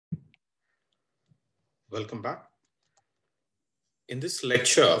Welcome back. In this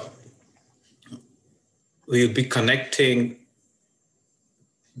lecture, we'll be connecting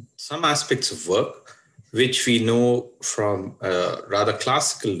some aspects of work which we know from a rather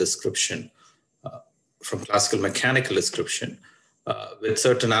classical description, from classical mechanical description, with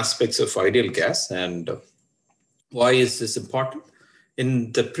certain aspects of ideal gas. And why is this important?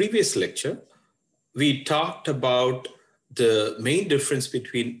 In the previous lecture, we talked about the main difference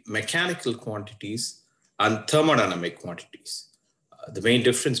between mechanical quantities and thermodynamic quantities. The main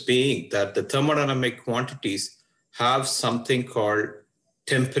difference being that the thermodynamic quantities have something called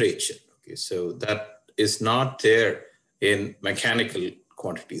temperature. Okay, so that is not there in mechanical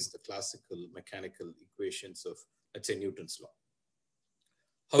quantities, the classical mechanical equations of, let's say, Newton's law.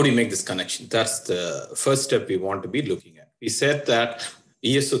 How do you make this connection? That's the first step we want to be looking at. We said that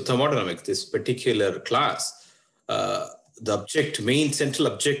ESO thermodynamics, this particular class, the main central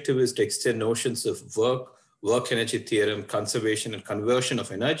objective is to extend notions of work energy theorem, conservation and conversion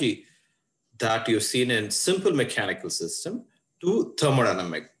of energy that you've seen in simple mechanical system to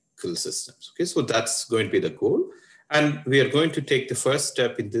thermodynamical systems. Okay, so that's going to be the goal. And we are going to take the first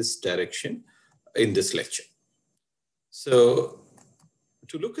step in this direction in this lecture. So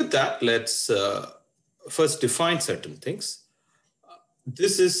to look at that, let's first define certain things.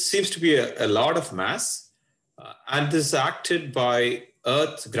 This seems to be a lot of mass, and this is acted by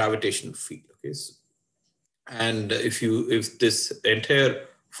Earth's gravitational field. Okay, so, and if this entire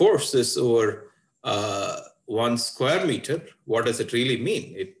force is over 1 square meter, what does it really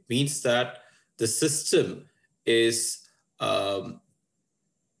mean? It means that the system is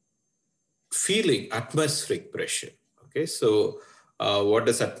feeling atmospheric pressure. Okay, so what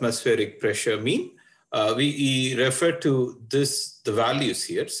does atmospheric pressure mean? We refer to the values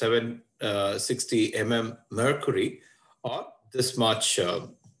here, 760 mm mercury, or this much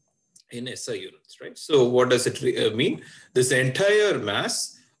in SI units, right? So what does it mean? This entire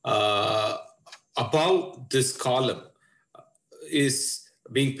mass above this column is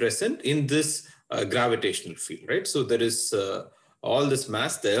being present in this gravitational field, right? So there is all this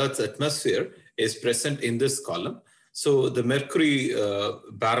mass, the Earth's atmosphere is present in this column. So the mercury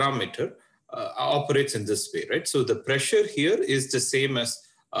barometer operates in this way, right? So the pressure here is the same as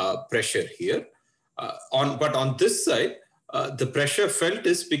pressure here. But on this side, the pressure felt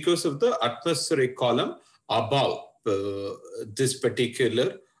is because of the atmospheric column above this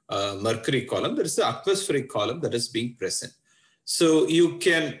particular mercury column. There is the atmospheric column that is being present. So you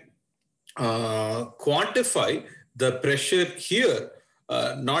can quantify the pressure here,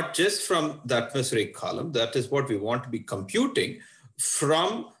 not just from the atmospheric column. That is what we want to be computing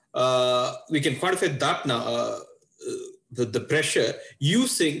from. We can quantify that now, the pressure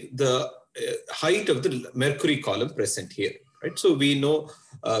using the height of the mercury column present here, right? So we know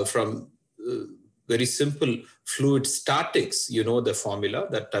from very simple fluid statics, you know the formula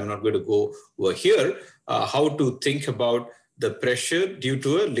that I'm not going to go over here, how to think about the pressure due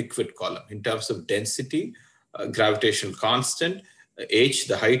to a liquid column in terms of density, gravitational constant, h,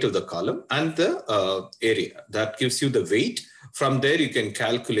 the height of the column, and the area. That gives you the weight. From there, you can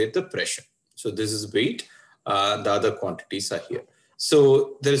calculate the pressure. So this is weight. The other quantities are here.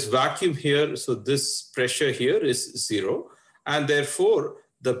 So there is vacuum here. So this pressure here is 0. And therefore,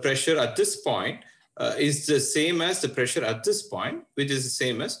 the pressure at this point is the same as the pressure at this point, which is the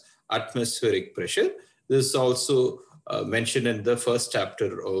same as atmospheric pressure. This is also mentioned in the first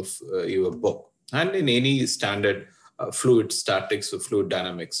chapter of your book and in any standard fluid statics or fluid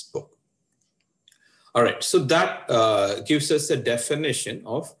dynamics book. All right, so that gives us a definition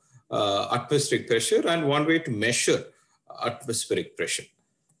of atmospheric pressure and one way to measure atmospheric pressure.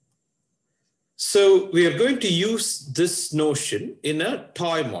 So we are going to use this notion in a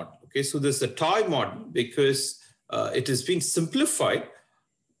toy model. Okay, so this is a toy model because it has been simplified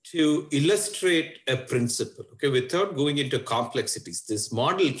to illustrate a principle, okay, without going into complexities. This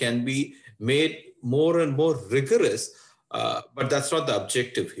model can be made more and more rigorous, but that's not the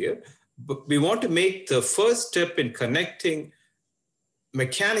objective here. But we want to make the first step in connecting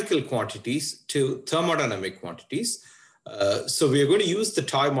mechanical quantities to thermodynamic quantities. So we are going to use the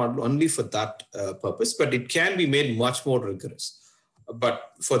toy model only for that purpose, but it can be made much more rigorous. But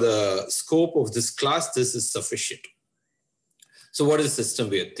for the scope of this class, this is sufficient. So what is the system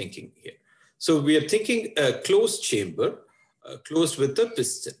we are thinking here? So we are thinking a closed chamber, closed with a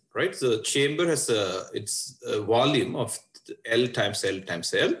piston, right? So the chamber has its volume of L times L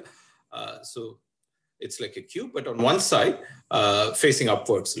times L. So it's like a cube, but on one side, facing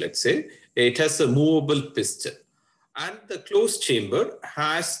upwards, let's say, it has a movable piston. And the closed chamber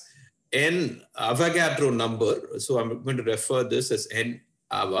has n Avogadro number. So I'm going to refer this as n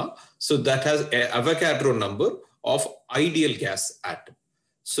AVA. So that has an Avogadro number of ideal gas atom.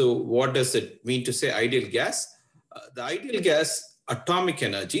 So what does it mean to say ideal gas? The ideal gas atomic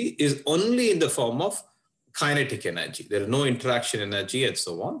energy is only in the form of kinetic energy. There is no interaction energy and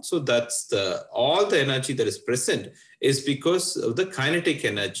so on. So that's all the energy that is present is because of the kinetic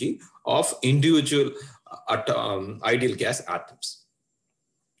energy of individual ideal gas atoms.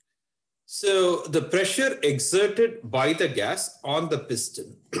 So the pressure exerted by the gas on the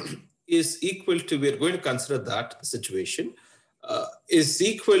piston is equal to, we're going to consider that situation, is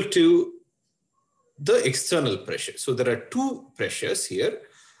equal to the external pressure. So there are two pressures here.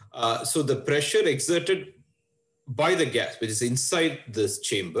 So the pressure exerted by the gas, which is inside this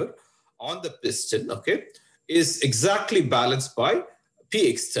chamber on the piston, okay, is exactly balanced by P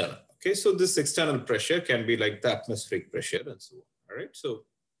external. Okay, so this external pressure can be like the atmospheric pressure and so on. All right, so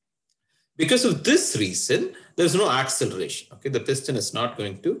because of this reason, there's no acceleration. Okay, the piston is not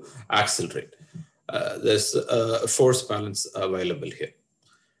going to accelerate. There's a force balance available here.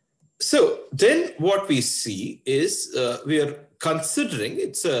 So then what we see is we are considering,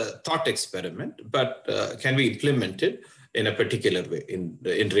 it's a thought experiment, but can be implemented in a particular way in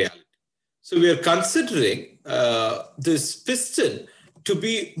reality. So we are considering this piston to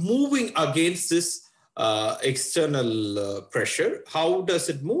be moving against this external pressure. How does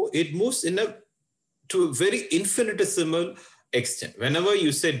it move? It moves to a very infinitesimal extent. Whenever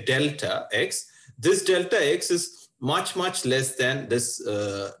you say delta x, this delta x is much, much less than this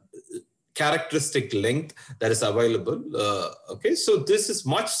characteristic length that is available. Okay, so this is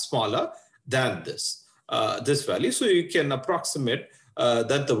much smaller than this value. So you can approximate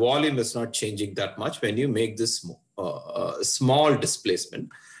that the volume is not changing that much when you make this small displacement.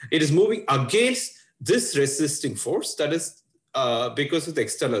 It is moving against this resisting force that is because of the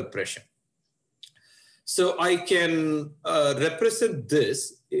external pressure. So I can represent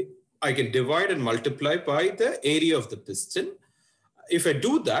this. I can divide and multiply by the area of the piston. If I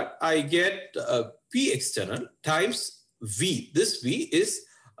do that, I get P external times V. This V is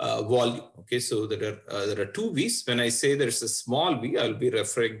volume. Okay, so there are two V's. When I say there's a small v, I'll be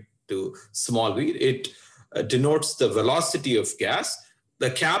referring to small v. It denotes the velocity of gas. The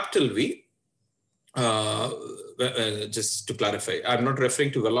capital V, just to clarify, I'm not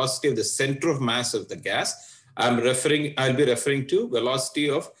referring to velocity of the center of mass of the gas. I'll be referring to velocity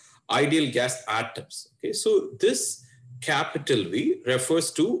of ideal gas atoms. Okay, so this capital V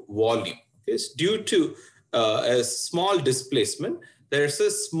refers to volume. Okay, so due to a small displacement, there's a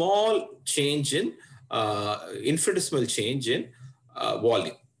small change in infinitesimal change in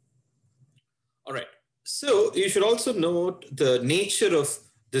volume. All right. So you should also note the nature of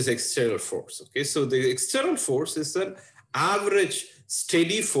this external force. Okay, so the external force is an average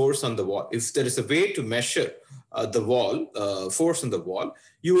steady force on the wall. If there is a way to measure the wall, force on the wall,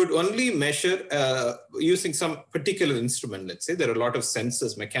 you would only measure using some particular instrument. Let's say there are a lot of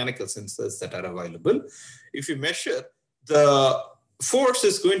sensors, mechanical sensors that are available. If you measure, the force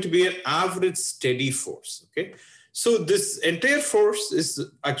is going to be an average steady force. Okay, so this entire force is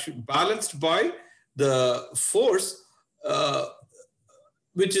actually balanced by the force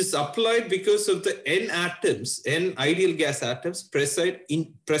which is applied because of the N ideal gas atoms present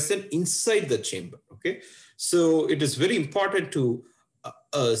inside the chamber. Okay, so it is very important to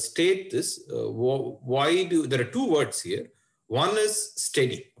state this. There are two words here. One is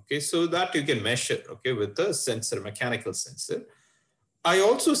steady. Okay, so that you can measure. Okay, with the sensor, mechanical sensor. I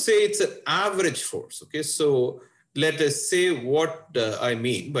also say it's an average force. Okay, so let us say what I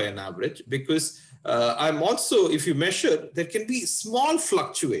mean by an average, because I'm also, if you measure, there can be small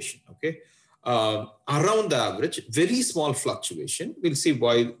fluctuation, okay, around the average, very small fluctuation. We'll see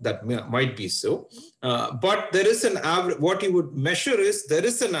why that might be so. But there is an average. What you would measure is there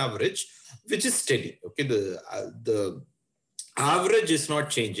is an average which is steady. Okay, the average is not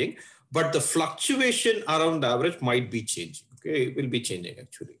changing, but the fluctuation around the average might be changing. Okay, it will be changing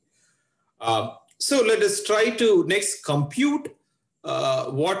actually. So let us try to next compute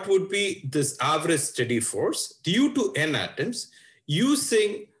what would be this average steady force due to N atoms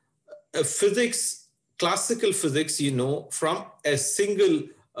using physics, classical physics, you know, from a single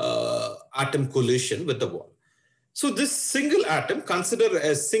atom collision with the wall. So this single atom, consider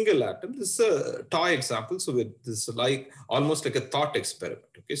a single atom. This is a toy example. So this is like almost like a thought experiment.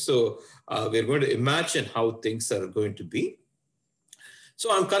 Okay, so we're going to imagine how things are going to be. So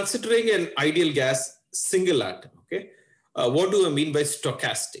I'm considering an ideal gas single atom. Okay, what do I mean by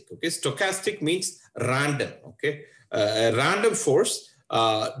stochastic? Okay, stochastic means random. Okay, a random force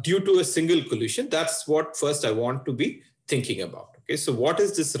due to a single collision. That's what first I want to be thinking about. Okay, so what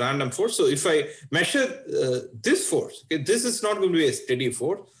is this random force? So if I measure this force, okay, this is not going to be a steady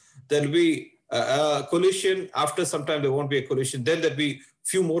force. There will be a collision. After some time, there won't be a collision. Then there'll be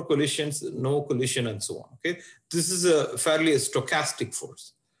few more collisions, no collision, and so on. Okay, this is a fairly stochastic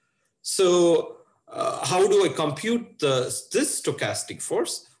force. So how do I compute this stochastic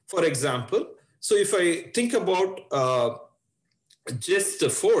force? For example, so if I think about just the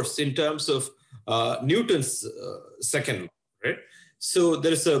force in terms of Newton's second law, right? So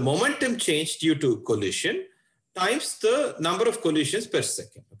there is a momentum change due to collision times the number of collisions per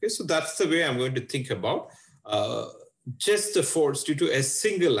second. Okay, so that's the way I'm going to think about just the force due to a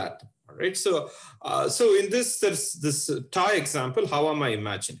single atom. All right, so in this, there's this tie example. How am I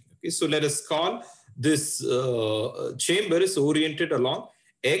imagining? Okay, so let us call this chamber is oriented along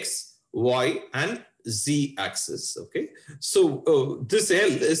x, y, and z axis. Okay, so this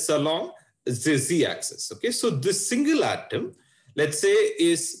L is along the z axis. Okay, so this single atom, let's say,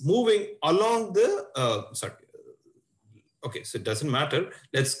 is moving along the okay, so it doesn't matter.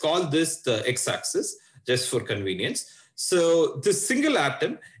 Let's call this the x-axis just for convenience. So this single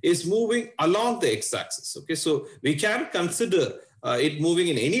atom is moving along the x-axis. Okay, so we can consider it moving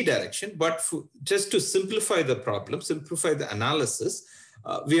in any direction, but just to simplify the problem, simplify the analysis,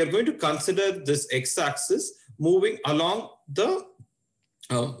 we are going to consider this x-axis moving along the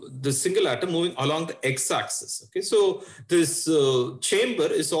single atom moving along the x-axis. Okay, so this chamber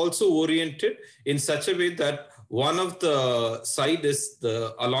is also oriented in such a way that one of the side is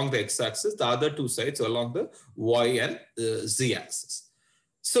along the x-axis, the other two sides along the y and z-axis.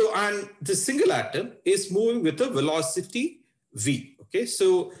 So, and the single atom is moving with a velocity v. Okay,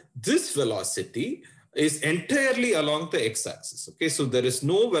 so this velocity is entirely along the x-axis. Okay, so there is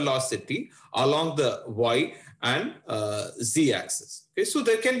no velocity along the y and z-axis. Okay, so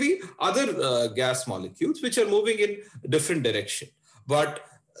there can be other gas molecules which are moving in different direction, but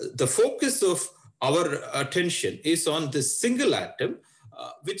the focus of our attention is on this single atom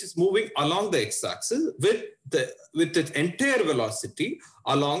which is moving along the x-axis with its entire velocity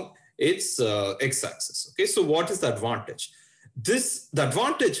along its x-axis. Okay, so what is the advantage? The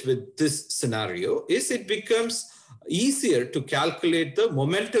advantage with this scenario is it becomes easier to calculate the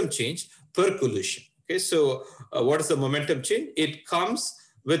momentum change per collision. Okay, so what is the momentum change? It comes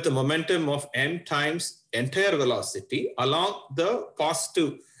with the momentum of m times entire velocity along the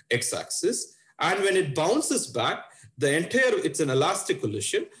positive x-axis, and when it bounces back, it's an elastic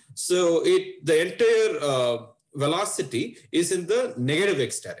collision, so the entire velocity is in the negative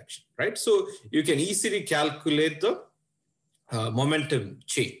x direction, right? So you can easily calculate the momentum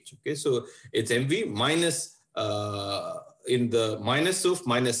change. Okay, so it's mv minus in the minus of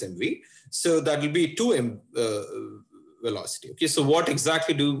minus mv, so that will be 2m velocity. Okay, so what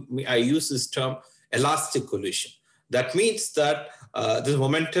exactly do I use this term elastic collision? That means that the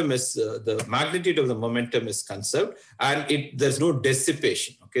momentum is the magnitude of the momentum is conserved, and there's no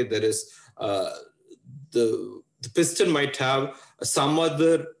dissipation. Okay, there is the piston might have some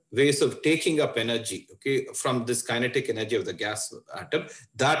other ways of taking up energy, okay, from this kinetic energy of the gas atom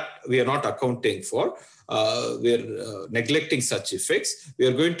that we are not accounting for. We are neglecting such effects. We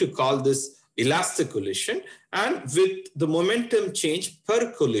are going to call this elastic collision, and with the momentum change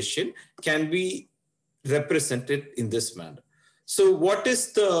per collision can be represented in this manner. So what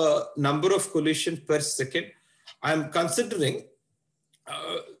is the number of collisions per second? I'm considering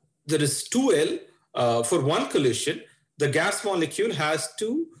there is 2L for one collision. The gas molecule has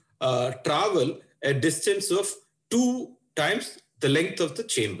to travel a distance of 2 times the length of the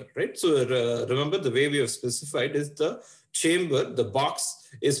chamber, right? So remember, the way we have specified is the chamber, the box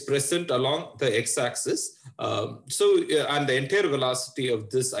is present along the x-axis. And the entire velocity of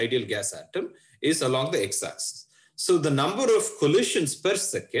this ideal gas atom is along the x-axis. So the number of collisions per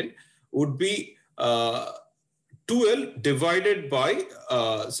second would be 2L divided by,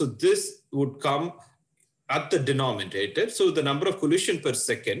 so this would come at the denominator. So the number of collision per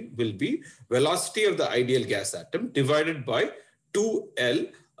second will be velocity of the ideal gas atom divided by 2L,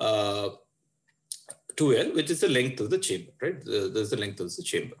 which is the length of the chamber, right? There's the length of the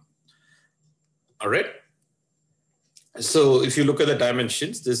chamber. All right. So if you look at the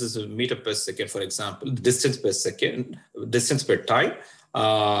dimensions, this is a meter per second, for example, distance per second, distance per time.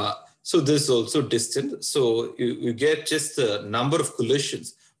 So this is also distance. So you get just the number of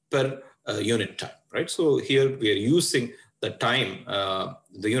collisions per unit time, right? So here we are using the time,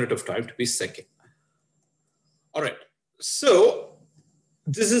 the unit of time to be second. All right. So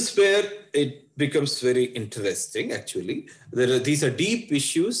this is where it becomes very interesting, actually. These are deep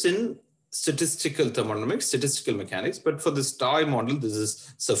issues in statistical thermodynamics, statistical mechanics, but for this TIE model, this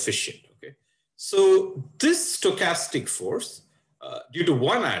is sufficient. Okay, so this stochastic force due to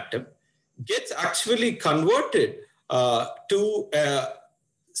one atom gets actually converted to a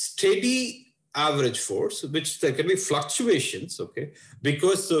steady average force, which there can be fluctuations, okay,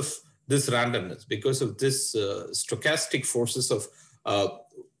 because of this randomness, because of this stochastic forces of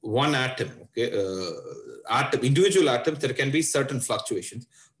one atom, okay, individual atoms, there can be certain fluctuations,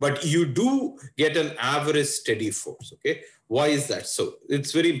 but you do get an average steady force, okay? Why is that? So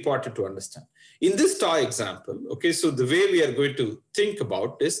it's very important to understand. In this star example, okay, so the way we are going to think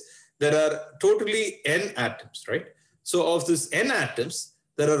about is there are totally n atoms, right? So of this n atoms,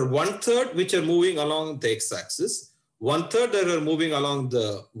 there are 1/3 which are moving along the x-axis, 1/3 that are moving along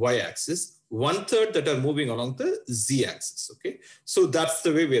the y-axis, 1/3 that are moving along the z-axis, okay? So that's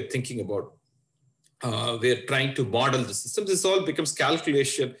the way we are thinking about. We're trying to model the system. This all becomes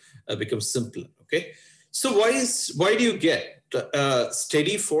calculation, becomes simpler, okay? So why do you get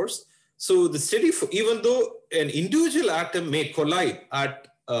steady force? So the steady, even though an individual atom may collide at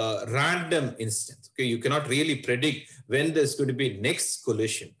a random instant, okay, you cannot really predict when there's going to be next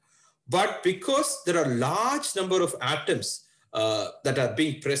collision. But because there are large number of atoms that are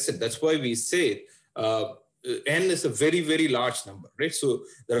being present, that's why we say n is a very, very large number, right? So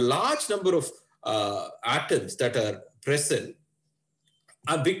there are a large number of atoms that are present,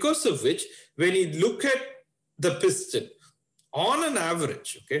 and because of which, when you look at the piston, on an average,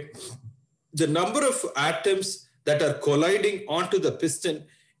 okay, the number of atoms that are colliding onto the piston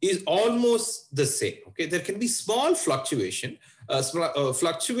is almost the same, okay? There can be small fluctuation.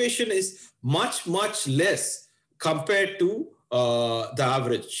 Fluctuation is much, much less compared to the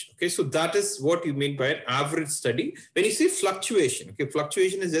average, okay? So that is what you mean by an average study. When you say fluctuation, okay,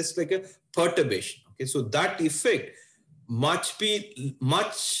 fluctuation is just like a perturbation, okay? So that effect be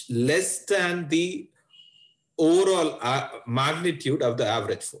much less than the overall magnitude of the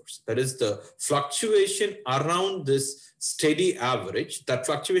average force. That is the fluctuation around this steady average. That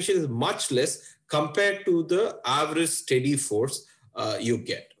fluctuation is much less compared to the average steady force you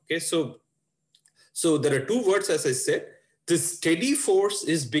get. Okay, so there are two words, as I said. The steady force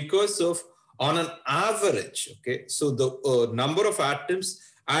is because of on an average. Okay, so the number of atoms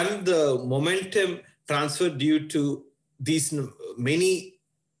and the momentum transfer due to these many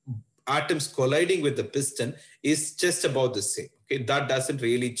atoms colliding with the piston is just about the same. Okay, that doesn't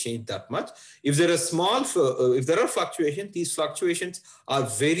really change that much. If there are if there are fluctuations, these fluctuations are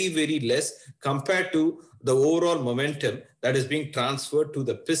very, very less compared to the overall momentum that is being transferred to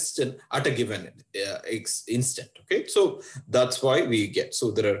the piston at a given instant. Okay, so that's why we get.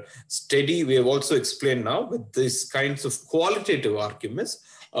 So there are steady. We have also explained now with these kinds of qualitative arguments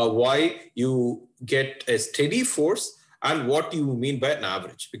why you get a steady force and what you mean by an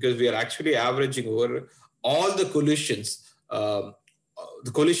average, because we are actually averaging over all the collisions of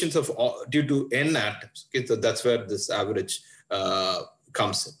due to n atoms. Okay, so that's where this average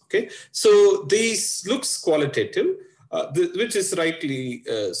comes in. Okay, so this looks qualitative, which is rightly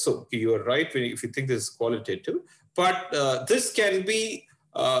so. Okay, you are right if you think this is qualitative, but this can be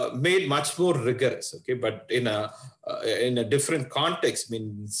made much more rigorous. Okay, but in a different context, I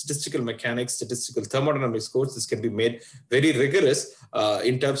mean, statistical mechanics, statistical thermodynamics course, this can be made very rigorous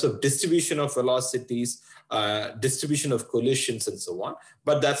in terms of distribution of velocities, distribution of collisions, and so on.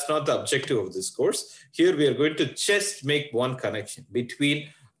 But that's not the objective of this course. Here we are going to just make one connection between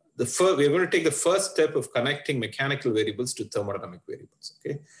we're going to take the first step of connecting mechanical variables to thermodynamic variables.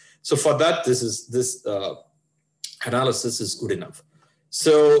 Okay, so for that, this analysis is good enough.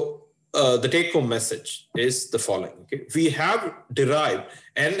 So the take-home message is the following. Okay, we have derived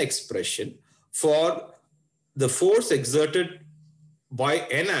an expression for the force exerted by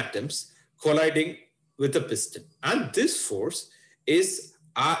n atoms colliding with a piston, and this force is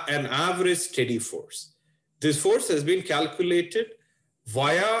an average steady force. This force has been calculated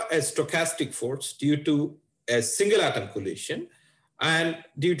via a stochastic force due to a single atom collision, and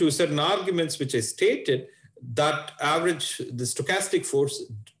due to certain arguments which I stated, that the stochastic force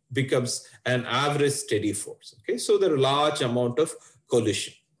becomes an average steady force. Okay, so there are a large amount of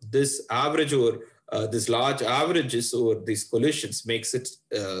collision. This average over this large averages over these collisions makes it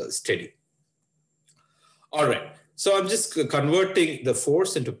steady. All right, so I'm just converting the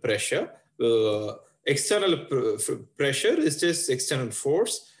force into pressure. External pressure is just external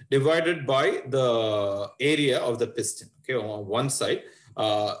force divided by the area of the piston. Okay, on one side,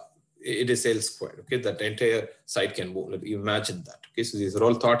 it is L squared. Okay, that entire side can move. You imagine that. Okay, so these are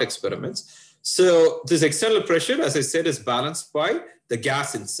all thought experiments. So this external pressure, as I said, is balanced by the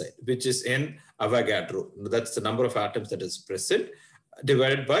gas inside, which is N Avogadro. That's the number of atoms that is present,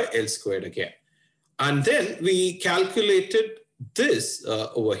 divided by L squared again. And then we calculated this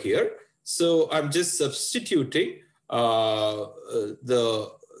over here. So I'm just substituting all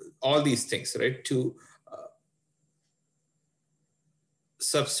these things, right? To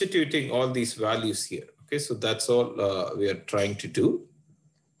substituting all these values here. Okay, so that's all we are trying to do.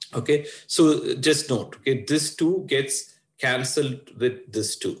 Okay, so just note, okay, this 2 gets cancelled with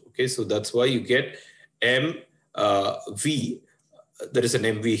this 2. Okay, so that's why you get mv, there is an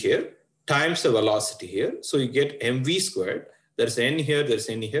mv here, times the velocity here. So you get mv squared. There's n here, there's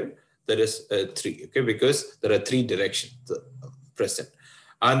n here, there is 3, okay, because there are 3 directions present.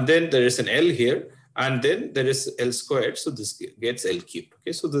 And then there is an L here, and then there is L squared. So this gets L cubed.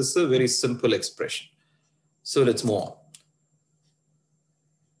 Okay, so this is a very simple expression. So let's move on.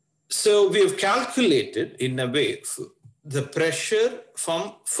 So we have calculated in a way the pressure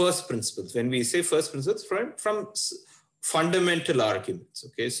from first principles. When we say first principles, from fundamental arguments.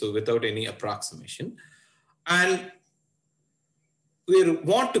 Okay, so without any approximation. And we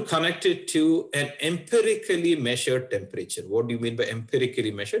want to connect it to an empirically measured temperature. What do you mean by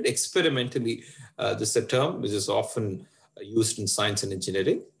empirically measured? Experimentally, this is a term which is often used in science and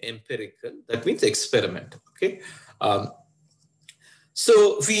engineering. Empirical, that means experimental, okay?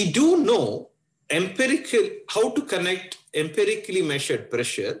 So we do know how to connect empirically measured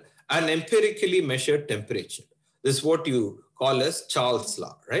pressure and empirically measured temperature. This is what you call as Charles'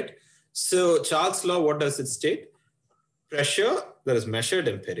 law, right? So Charles' law, what does it state? Pressure that is measured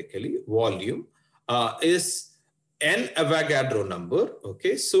empirically, volume, is n Avogadro number,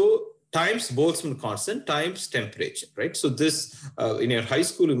 okay? So times Boltzmann constant times temperature, right? So this, in your high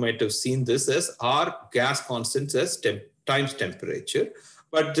school, you might have seen this as R gas constant as times temperature,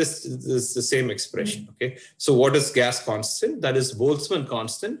 but this is the same expression, okay? So what is gas constant? That is Boltzmann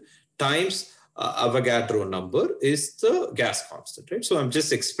constant times Avogadro number is the gas constant, right? So I'm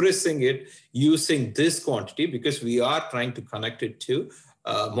just expressing it using this quantity because we are trying to connect it to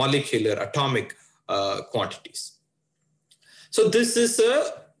molecular atomic quantities. So this is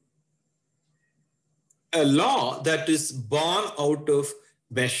a law that is born out of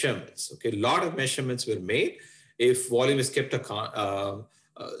measurements. Okay, a lot of measurements were made. If volume is kept, so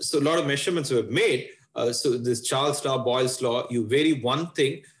a lot of measurements were made. So this Charles' law, Boyle's law, you vary one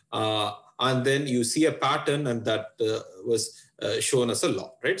thing, and then you see a pattern, and that was shown as a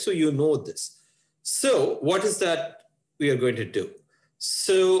law, right? So you know this. So what is that we are going to do?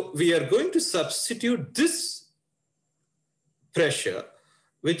 So we are going to substitute this pressure,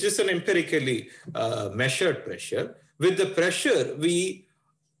 which is an empirically measured pressure, with the pressure we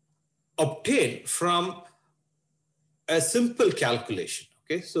obtain from a simple calculation.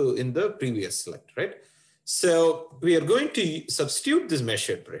 Okay, so in the previous slide, right? So we are going to substitute this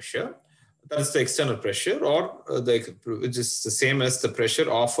measured pressure, that's the external pressure, or which is the same as the pressure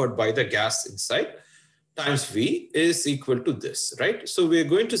offered by the gas inside, times V is equal to this, right? So we are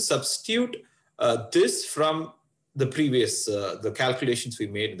going to substitute this from the previous, the calculations we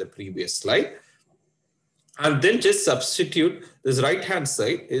made in the previous slide, and then just substitute this right-hand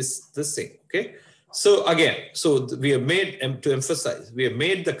side is the same, okay? So again, so we have made, to emphasize, we have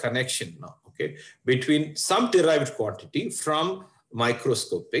made the connection now, okay, between some derived quantity from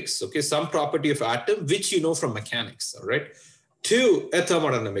microscopics, okay, some property of atom, which you know from mechanics, all right, to a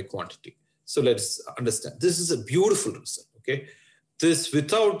thermodynamic quantity. So let's understand. This is a beautiful result, okay? This,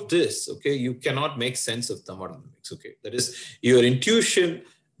 without this, okay, you cannot make sense of thermodynamics, okay? That is your intuition,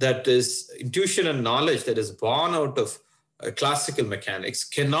 that is intuition and knowledge that is born out of classical mechanics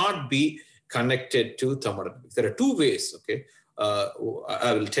cannot be connected to thermodynamics. There are two ways, okay?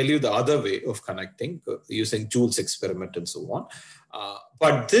 I will tell you the other way of connecting using Joule's experiment and so on.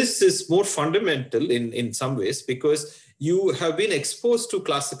 But this is more fundamental in some ways because you have been exposed to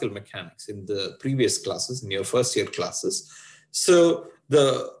classical mechanics in the previous classes, in your first year classes. So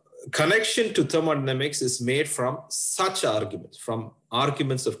the connection to thermodynamics is made from such arguments, from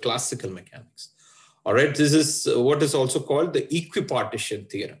arguments of classical mechanics. All right, this is what is also called the equipartition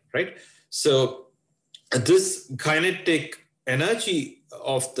theorem, right? So this kinetic energy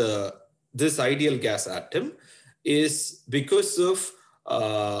of this ideal gas atom is because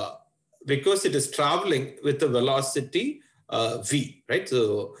it is traveling with the velocity v, right?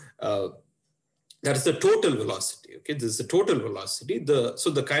 So that is the total velocity. Okay, this is the total velocity. So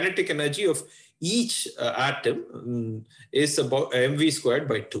the kinetic energy of each atom is about mv squared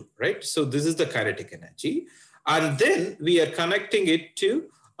by 2, right? So this is the kinetic energy, and then we are connecting it to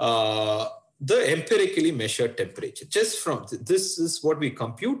the empirically measured temperature. Just from this is what we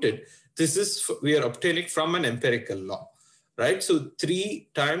computed. This is we are obtaining from an empirical law, right? So 3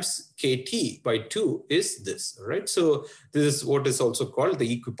 times kT by 2 is this, right? So this is what is also called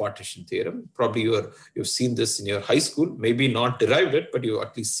the equipartition theorem. Probably you've seen this in your high school, maybe not derived it, but you've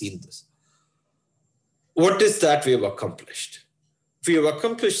at least seen this. what is that we have accomplished? We have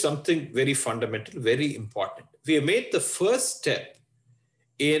accomplished something very fundamental, very important. We have made the first step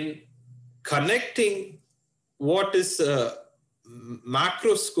in connecting what is a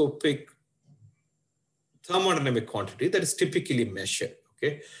macroscopic thermodynamic quantity that is typically measured.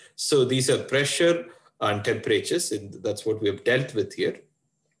 Okay, so these are pressure and temperatures, and that's what we have dealt with here.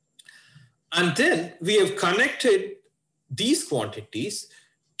 And then we have connected these quantities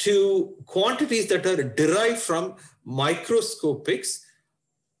to quantities that are derived from microscopics.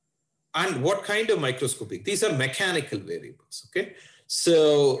 And what kind of microscopic? These are mechanical variables, okay?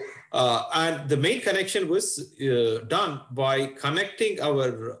 So, and the main connection was done by connecting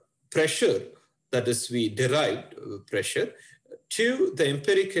our pressure, that is, we derived pressure, to the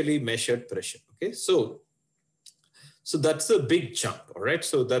empirically measured pressure, okay? So that's a big jump, all right?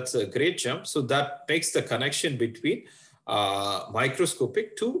 So that's a great jump. So that makes the connection between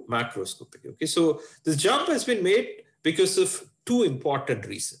microscopic to macroscopic, okay? So this jump has been made because of two important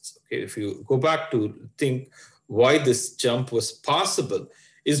reasons, okay? If you go back to think why this jump was possible,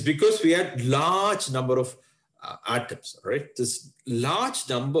 is because we had large number of atoms, right? This large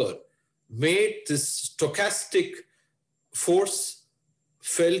number made this stochastic force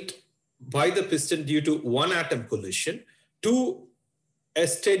felt by the piston due to one atom collision to a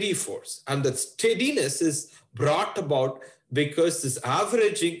steady force. And the steadiness is brought about because this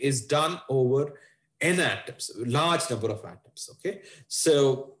averaging is done over n atoms, large number of atoms, okay?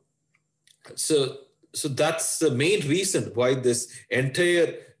 So that's the main reason why this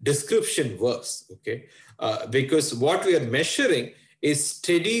entire description works, okay? Because what we are measuring is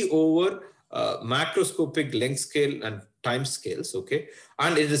steady over macroscopic length scale and time scales, okay?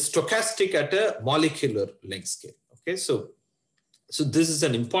 And it is stochastic at a molecular length scale, okay? So this is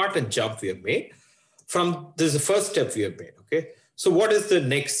an important jump we have made. This is the first step we have made, okay? So what is the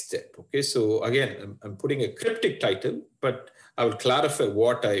next step, okay? So again, I'm putting a cryptic title, but I will clarify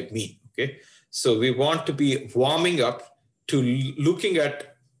what I mean, okay? So we want to be warming up to looking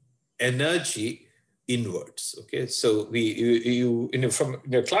at energy inwards, okay? So from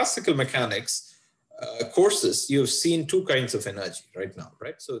your classical mechanics courses, you've seen two kinds of energy right now,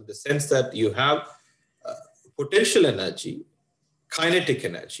 right? So in the sense that you have potential energy, kinetic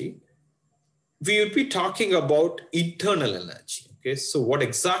energy. We would be talking about internal energy, okay? So what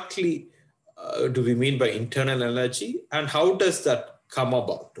exactly do we mean by internal energy, and how does that come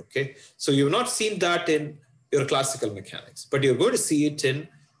about, okay? So you've not seen that in your classical mechanics, but you're going to see it in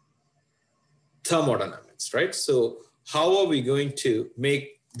thermodynamics, right? So how are we going to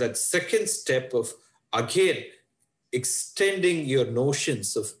make that second step of, again, extending your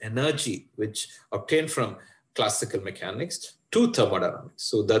notions of energy, which obtained from classical mechanics, to thermodynamics?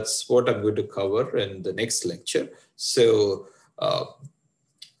 So that's what I'm going to cover in the next lecture. So,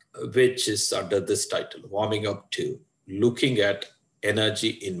 which is under this title, Warming Up to Looking at Energy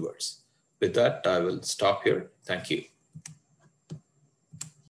Inwards. With that, I will stop here. Thank you.